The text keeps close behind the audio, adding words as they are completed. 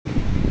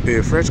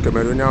A French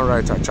Cameroonian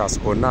writer, Charles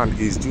Onan,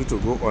 is due to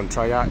go on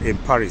trial in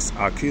Paris,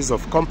 accused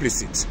of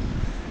complicity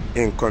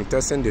in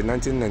contesting the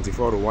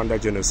 1994 Rwanda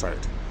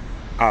Genocide.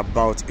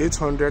 About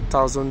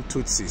 800,000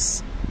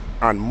 Tutsis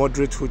and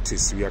moderate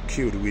Hutus were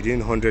killed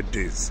within 100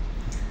 days.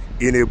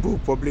 In a book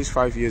published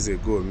 5 years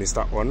ago,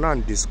 Mr.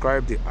 Onan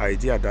described the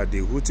idea that the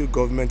Hutu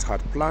government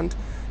had planned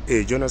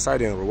a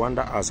genocide in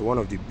Rwanda as one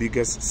of the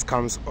biggest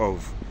scams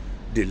of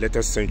the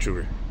latest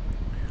century,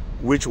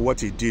 which what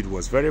he did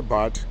was very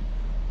bad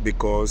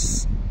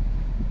because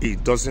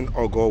it doesn't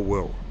augur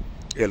well.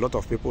 A lot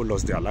of people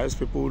lost their lives.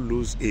 People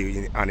lose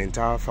an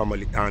entire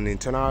family, an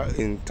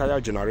entire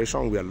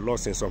generation were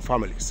lost in some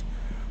families.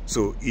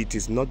 So it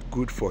is not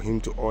good for him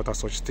to utter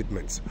such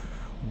statements.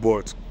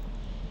 But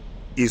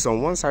it's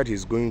on one side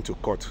he's going to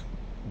court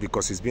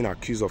because he's been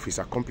accused of his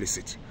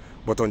accomplices.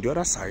 But on the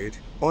other side,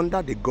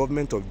 under the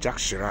government of Jacques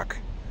Chirac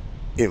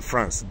in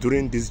France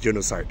during this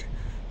genocide,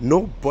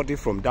 nobody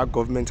from that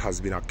government has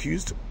been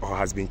accused or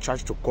has been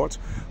charged to court,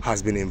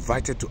 has been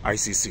invited to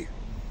ICC.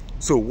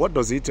 So what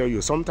does it tell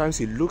you? Sometimes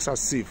it looks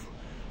as if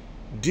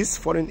these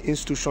foreign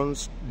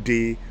institutions,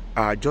 they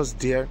are just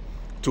there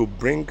to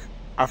bring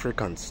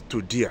Africans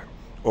to dear,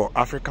 or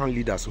African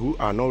leaders who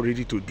are not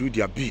ready to do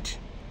their bid.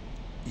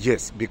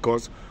 Yes,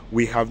 because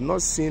we have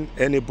not seen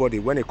anybody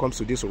when it comes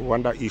to this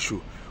Rwanda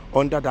issue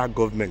under that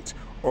government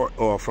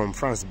or from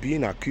France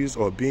being accused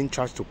or being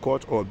charged to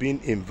court or being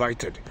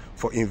invited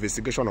for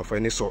investigation of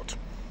any sort.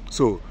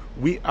 So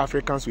we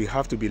Africans, we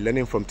have to be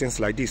learning from things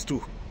like this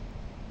too.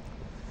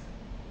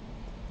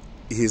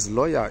 His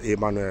lawyer,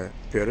 Emmanuel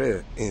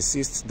Perret,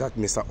 insists that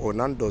Mr.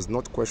 Onan does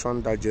not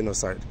question that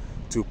genocide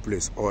took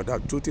place or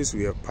that Tutsis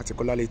were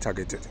particularly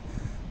targeted.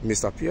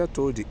 Mr. Pierre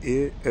told the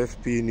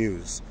AFP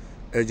News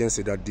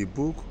agency that the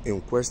book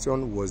in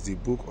question was the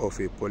book of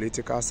a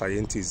political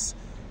scientist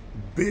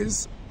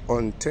based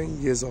on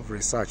 10 years of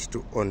research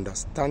to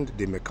understand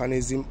the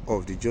mechanism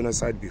of the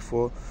genocide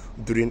before,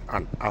 during,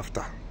 and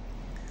after.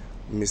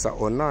 Mr.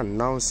 Onan,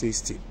 now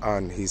 60,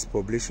 and his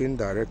publishing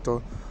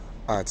director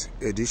at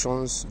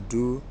Editions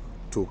du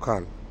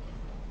Toucan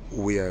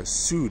were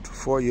sued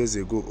 4 years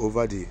ago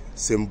over the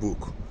same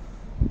book.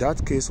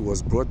 That case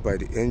was brought by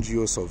the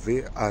NGO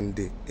Survey and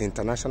the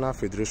International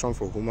Federation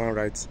for Human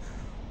Rights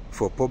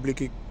for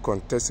publicly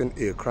contesting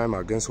a crime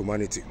against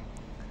humanity.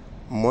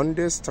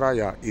 Monday's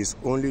trial is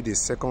only the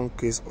second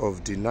case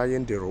of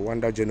denying the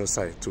Rwanda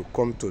genocide to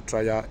come to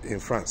trial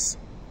in France.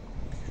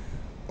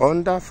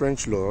 Under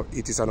French law,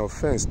 it is an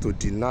offense to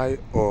deny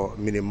or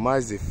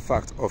minimize the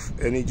fact of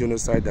any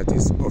genocide that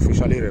is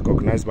officially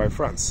recognized by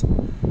France.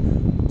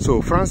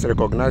 So France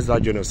recognized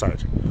that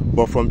genocide,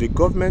 but from the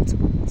government,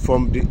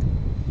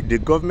 the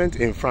government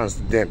in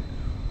France then,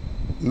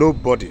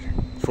 nobody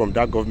from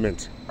that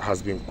government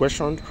has been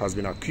questioned, has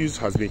been accused,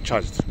 has been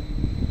charged.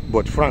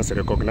 But France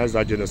recognized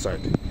that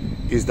genocide.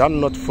 Is that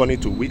not funny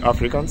to we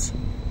Africans?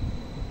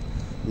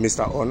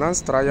 Mr.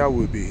 Onan's trial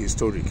will be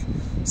historic,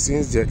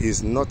 since there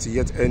is not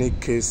yet any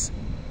case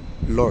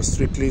law,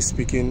 strictly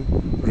speaking,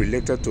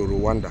 related to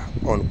Rwanda.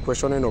 On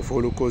questioning of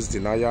Holocaust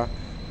denier,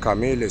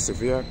 Camille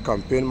Lesevier,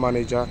 campaign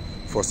manager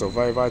for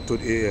Survivor,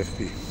 told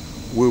AFP,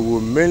 "We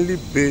will mainly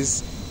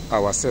base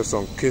ourselves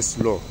on case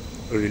law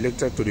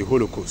related to the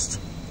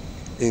Holocaust."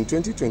 In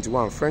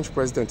 2021, French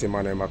President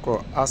Emmanuel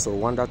Macron asked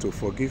Rwanda to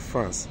forgive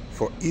France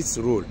for its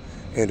role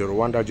in the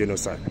Rwanda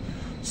genocide.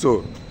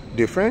 So,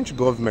 the French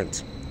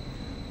government,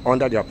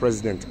 under their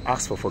president,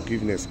 asked for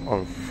forgiveness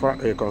on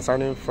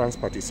concerning France's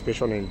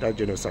participation in that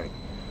genocide.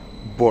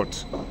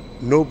 But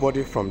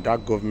nobody from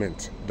that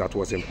government that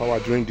was in power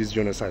during this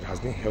genocide has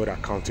been held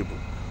accountable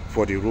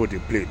for the role they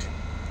played.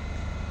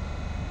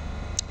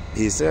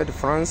 He said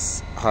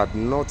France had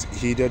not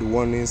heeded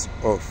warnings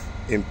of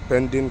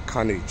impending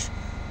carnage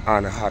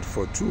and had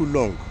for too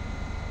long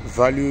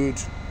valued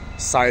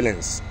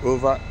silence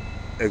over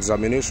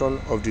examination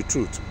of the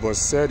truth, but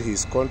said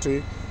his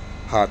country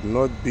had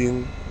not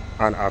been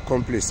an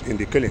accomplice in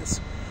the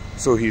killings.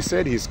 So he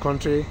said his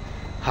country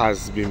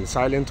has been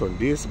silent on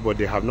this, but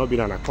they have not been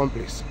an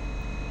accomplice.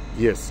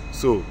 Yes,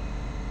 so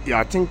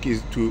I think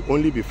it will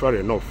only be fair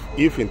enough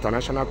if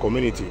international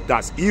community,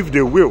 that's if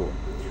they will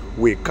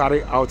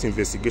carry out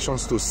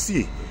investigations to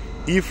see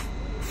if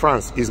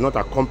France is not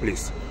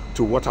accomplice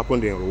to what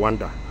happened in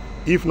Rwanda.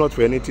 If not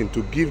for anything,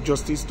 to give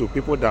justice to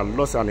people that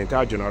lost an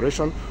entire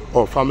generation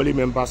or family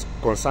members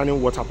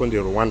concerning what happened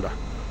in Rwanda.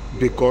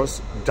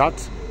 Because that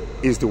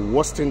is the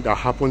worst thing that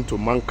happened to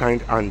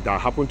mankind and that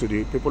happened to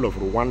the people of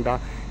Rwanda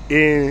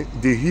in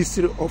the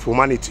history of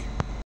humanity.